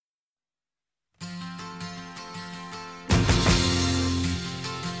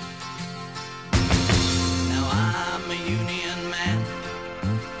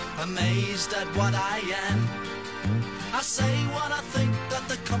amazed at what I am. I say what I think, that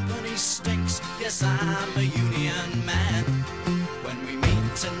the company stinks. Yes, I'm a union man. When we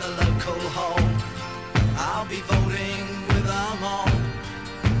meet in the local hall, I'll be voting with them all.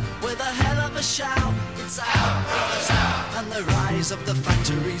 With a hell of a shout, it's out, brothers out, and the rise of the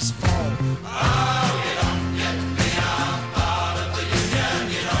factories fall. Oh, you don't get me, I'm part of the union.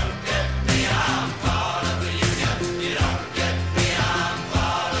 You don't get me, I'm part of the union. You don't get me, I'm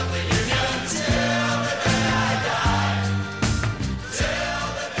part of the union. Till the day I die. Till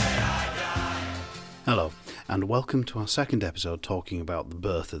the day I die. Hello, and welcome to our second episode talking about the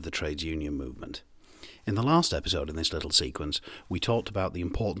birth of the trades union movement. In the last episode in this little sequence, we talked about the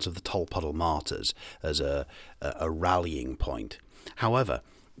importance of the Tolpuddle Martyrs as a rallying point. However,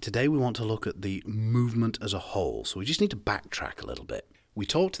 today we want to look at the movement as a whole, so we just need to backtrack a little bit. We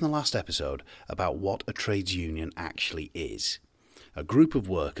talked in the last episode about what a trades union actually is. A group of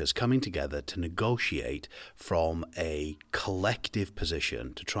workers coming together to negotiate from a collective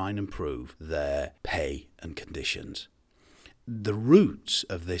position to try and improve their pay and conditions. The roots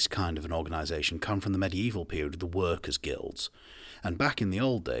of this kind of an organisation come from the medieval period of the workers' guilds. And back in the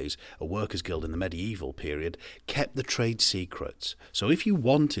old days, a workers' guild in the medieval period kept the trade secrets. So if you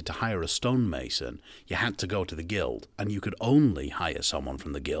wanted to hire a stonemason, you had to go to the guild, and you could only hire someone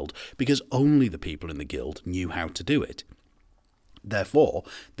from the guild because only the people in the guild knew how to do it. Therefore,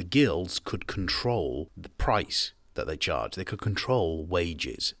 the guilds could control the price that they charged. They could control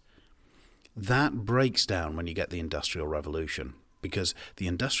wages. That breaks down when you get the Industrial Revolution, because the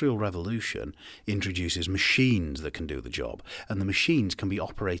Industrial Revolution introduces machines that can do the job, and the machines can be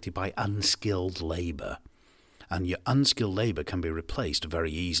operated by unskilled labour. And your unskilled labour can be replaced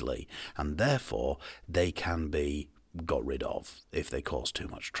very easily, and therefore they can be got rid of if they cause too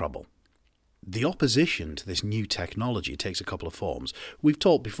much trouble. The opposition to this new technology takes a couple of forms. We've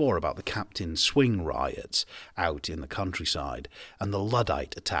talked before about the Captain Swing riots out in the countryside and the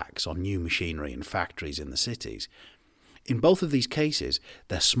Luddite attacks on new machinery and factories in the cities. In both of these cases,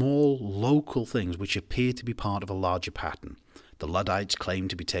 they're small, local things which appear to be part of a larger pattern. The Luddites claim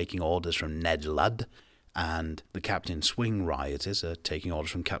to be taking orders from Ned Ludd, and the Captain Swing rioters are taking orders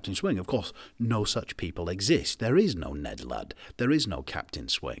from Captain Swing. Of course, no such people exist. There is no Ned Ludd. There is no Captain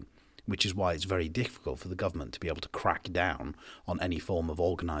Swing, which is why it's very difficult for the government to be able to crack down on any form of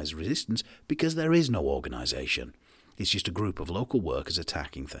organised resistance, because there is no organisation. It's just a group of local workers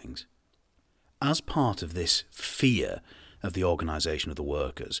attacking things. As part of this fear of the organisation of the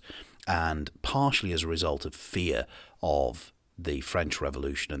workers, and partially as a result of fear of the French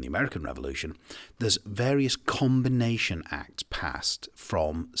Revolution and the American Revolution, there's various combination acts passed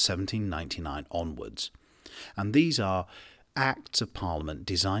from 1799 onwards. And these are Acts of Parliament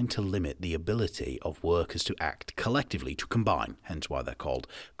designed to limit the ability of workers to act collectively, to combine, hence why they're called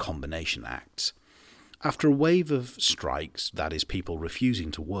combination acts. After a wave of strikes, that is, people refusing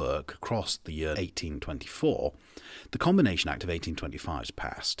to work, across the year 1824, the Combination Act of 1825 is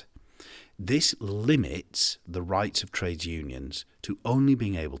passed. This limits the rights of trades unions to only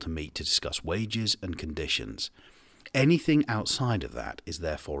being able to meet to discuss wages and conditions. Anything outside of that is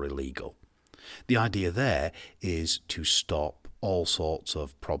therefore illegal. The idea there is to stop all sorts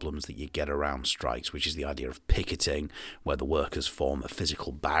of problems that you get around strikes, which is the idea of picketing, where the workers form a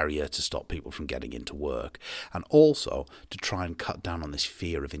physical barrier to stop people from getting into work, and also to try and cut down on this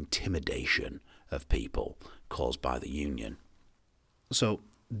fear of intimidation of people caused by the union. So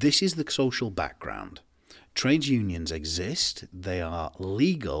this is the social background. Trades unions exist, they are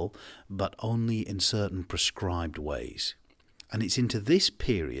legal, but only in certain prescribed ways. And it's into this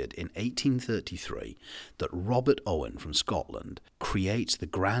period in 1833 that Robert Owen from Scotland creates the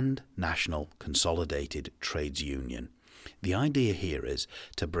Grand National Consolidated Trades Union. The idea here is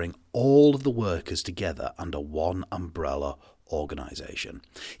to bring all of the workers together under one umbrella organisation.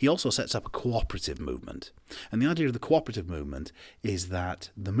 He also sets up a cooperative movement. And the idea of the cooperative movement is that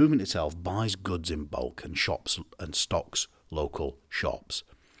the movement itself buys goods in bulk and shops and stocks local shops.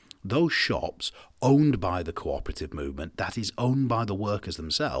 Those shops, owned by the cooperative movement, that is, owned by the workers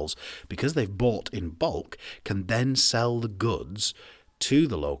themselves, because they've bought in bulk, can then sell the goods to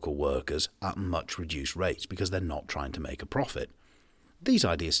the local workers at much reduced rates because they're not trying to make a profit. These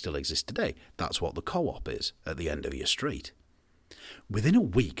ideas still exist today. That's what the co-op is at the end of your street. Within a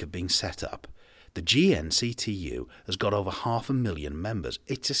week of being set up, the GNCTU has got over 500,000 members.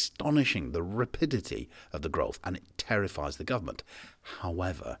 It's astonishing, the rapidity of the growth, and it terrifies the government.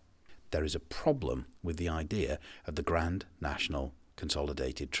 However, there is a problem with the idea of the Grand National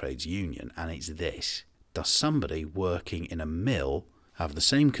Consolidated Trades Union, and it's this. Does somebody working in a mill have the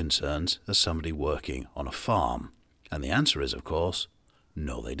same concerns as somebody working on a farm? And the answer is, of course,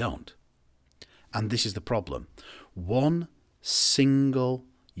 no, they don't. And this is the problem. One single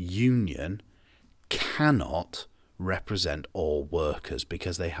union cannot represent all workers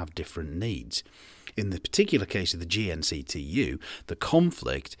because they have different needs. In the particular case of the GNCTU, the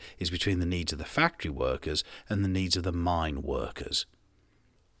conflict is between the needs of the factory workers and the needs of the mine workers.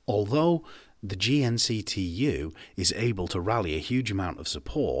 Although the GNCTU is able to rally a huge amount of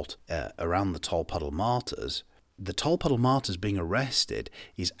support around the Tolpuddle Martyrs, the Tolpuddle Martyrs being arrested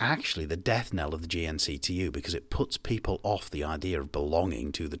is actually the death knell of the GNCTU because it puts people off the idea of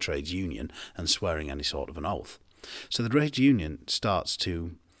belonging to the trades union and swearing any sort of an oath. So the trades union starts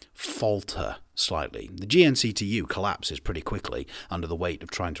to falter slightly. The GNCTU collapses pretty quickly under the weight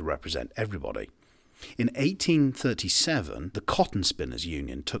of trying to represent everybody. In 1837, the Cotton Spinners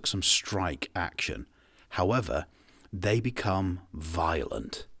Union took some strike action. However, they become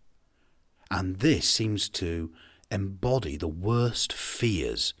violent. And this seems to embody the worst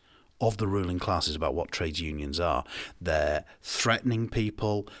fears of the ruling classes about what trades unions are. They're threatening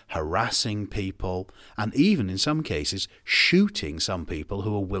people, harassing people, and even in some cases shooting some people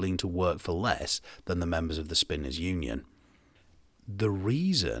who are willing to work for less than the members of the Spinners Union. The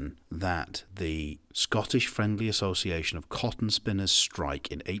reason that the Scottish Friendly Association of Cotton Spinners strike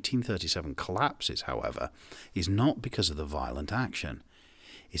in 1837 collapses, however, is not because of the violent action.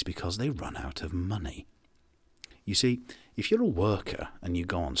 It's because they run out of money. You see, if you're a worker and you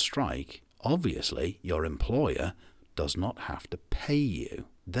go on strike, obviously your employer does not have to pay you.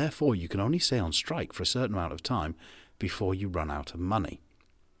 Therefore, you can only stay on strike for a certain amount of time before you run out of money.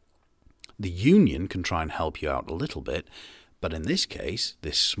 The union can try and help you out a little bit, but in this case,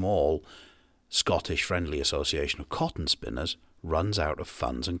 this small Scottish Friendly Association of Cotton Spinners runs out of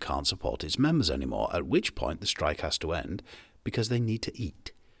funds and can't support its members anymore, at which point the strike has to end because they need to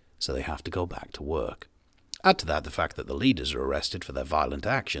eat, so they have to go back to work. Add to that the fact that the leaders are arrested for their violent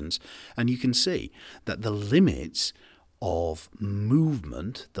actions, and you can see that the limits of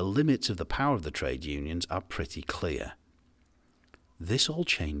movement, the limits of the power of the trade unions are pretty clear. This all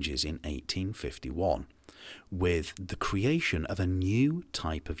changes in 1851 with the creation of a new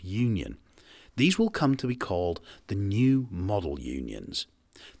type of union. These will come to be called the New Model Unions.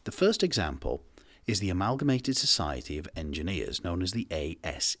 The first example is the Amalgamated Society of Engineers, known as the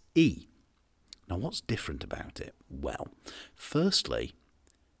ASE. Now, what's different about it? Well, firstly,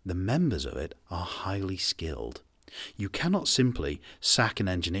 the members of it are highly skilled. You cannot simply sack an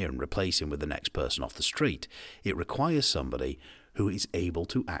engineer and replace him with the next person off the street. It requires somebody who is able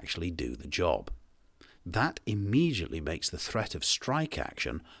to actually do the job. That immediately makes the threat of strike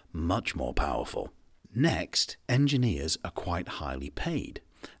action much more powerful. Next, engineers are quite highly paid.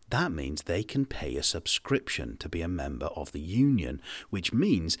 That means they can pay a subscription to be a member of the union, which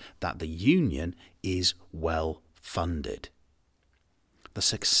means that the union is well funded. The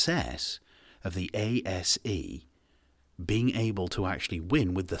success of the ASE being able to actually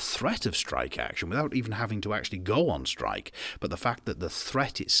win with the threat of strike action without even having to actually go on strike, but the fact that the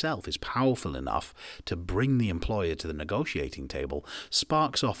threat itself is powerful enough to bring the employer to the negotiating table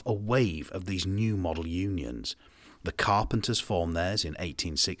sparks off a wave of these new model unions. The carpenters formed theirs in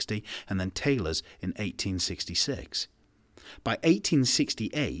 1860 and then tailors in 1866. By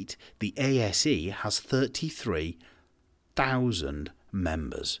 1868, the ASE has 33,000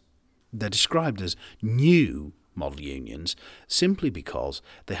 members. They're described as new model unions simply because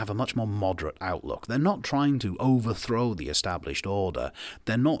they have a much more moderate outlook. They're not trying to overthrow the established order.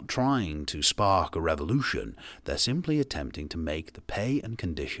 They're not trying to spark a revolution. They're simply attempting to make the pay and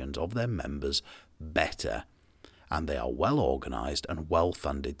conditions of their members better. And they are well organised and well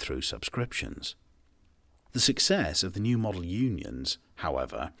funded through subscriptions. The success of the new model unions,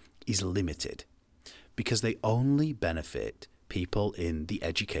 however, is limited because they only benefit people in the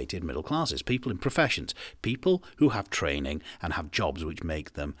educated middle classes, people in professions, people who have training and have jobs which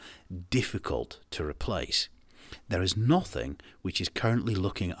make them difficult to replace. There is nothing which is currently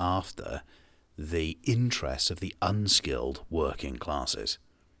looking after the interests of the unskilled working classes.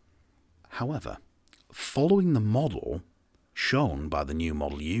 However, following the model shown by the new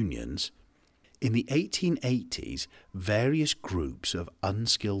model unions, in the 1880s, various groups of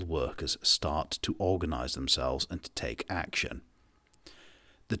unskilled workers start to organise themselves and to take action.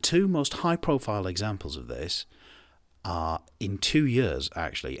 The two most high-profile examples of this are in 2 years,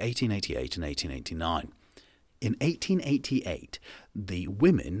 actually, 1888 and 1889. In 1888, the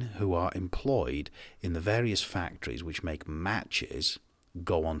women who are employed in the various factories which make matches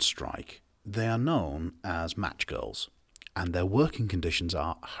go on strike. They are known as match girls, And their working conditions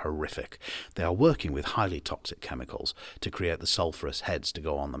are horrific. They are working with highly toxic chemicals to create the sulphurous heads to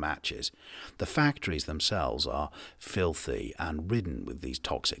go on the matches. The factories themselves are filthy and ridden with these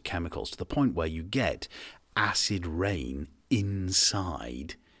toxic chemicals to the point where you get acid rain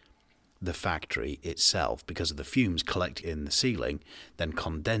inside the factory itself because of the fumes collecting in the ceiling, then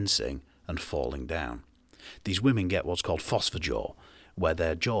condensing and falling down. These women get what's called phosphojaw, where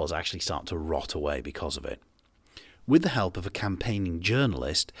their jaws actually start to rot away because of it. With the help of a campaigning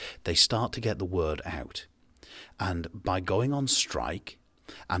journalist, they start to get the word out. And by going on strike,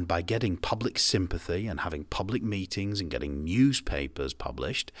 and by getting public sympathy and having public meetings and getting newspapers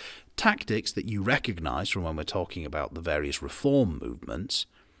published, tactics that you recognise from when we're talking about the various reform movements,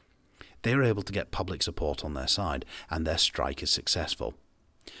 they're able to get public support on their side, and their strike is successful.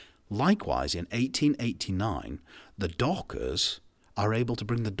 Likewise, in 1889, the dockers are able to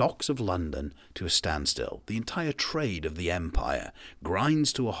bring the docks of London to a standstill. The entire trade of the empire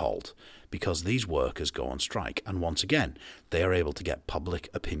grinds to a halt because these workers go on strike, and once again, they are able to get public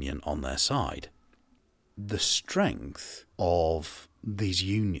opinion on their side. The strength of these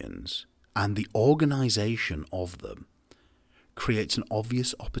unions and the organisation of them creates an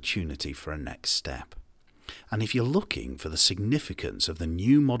obvious opportunity for a next step. And if you're looking for the significance of the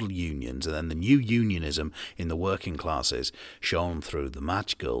new model unions and then the new unionism in the working classes shown through the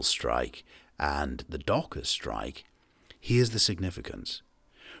match girls strike and the dockers strike, here's the significance.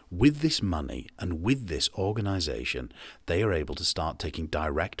 With this money and with this organisation, they are able to start taking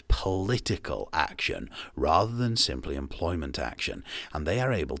direct political action rather than simply employment action. And they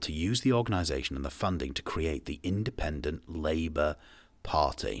are able to use the organisation and the funding to create the Independent Labour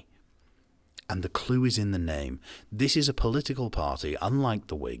Party. And the clue is in the name. This is a political party, unlike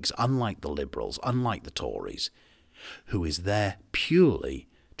the Whigs, unlike the Liberals, unlike the Tories, who is there purely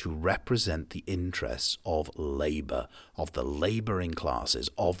to represent the interests of labour, of the labouring classes,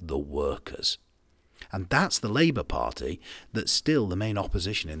 of the workers. And that's the Labour Party that's still the main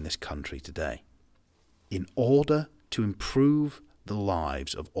opposition in this country today. In order to improve the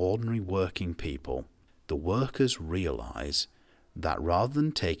lives of ordinary working people, the workers realise that rather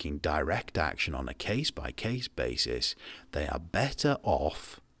than taking direct action on a case-by-case basis, they are better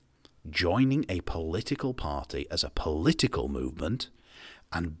off joining a political party as a political movement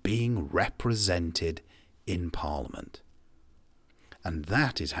and being represented in Parliament. And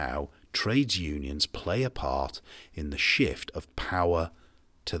that is how trades unions play a part in the shift of power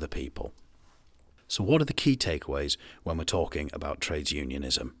to the people. So what are the key takeaways when we're talking about trades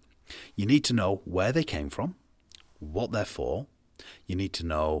unionism? You need to know where they came from, what they're for. You need to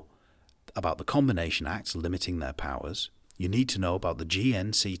know about the Combination Acts limiting their powers. You need to know about the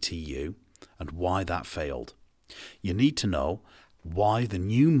GNCTU and why that failed. You need to know why the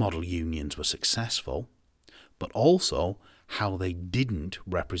new model unions were successful, but also how they didn't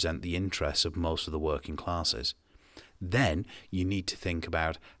represent the interests of most of the working classes. Then you need to think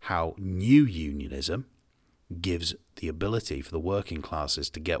about how new unionism gives the ability for the working classes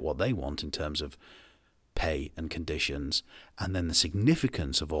to get what they want in terms of pay and conditions, and then the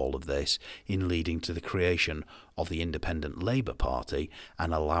significance of all of this in leading to the creation of the Independent Labour Party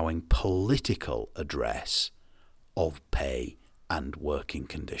and allowing political address of pay and working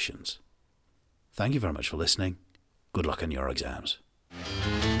conditions. Thank you very much for listening. Good luck on your exams.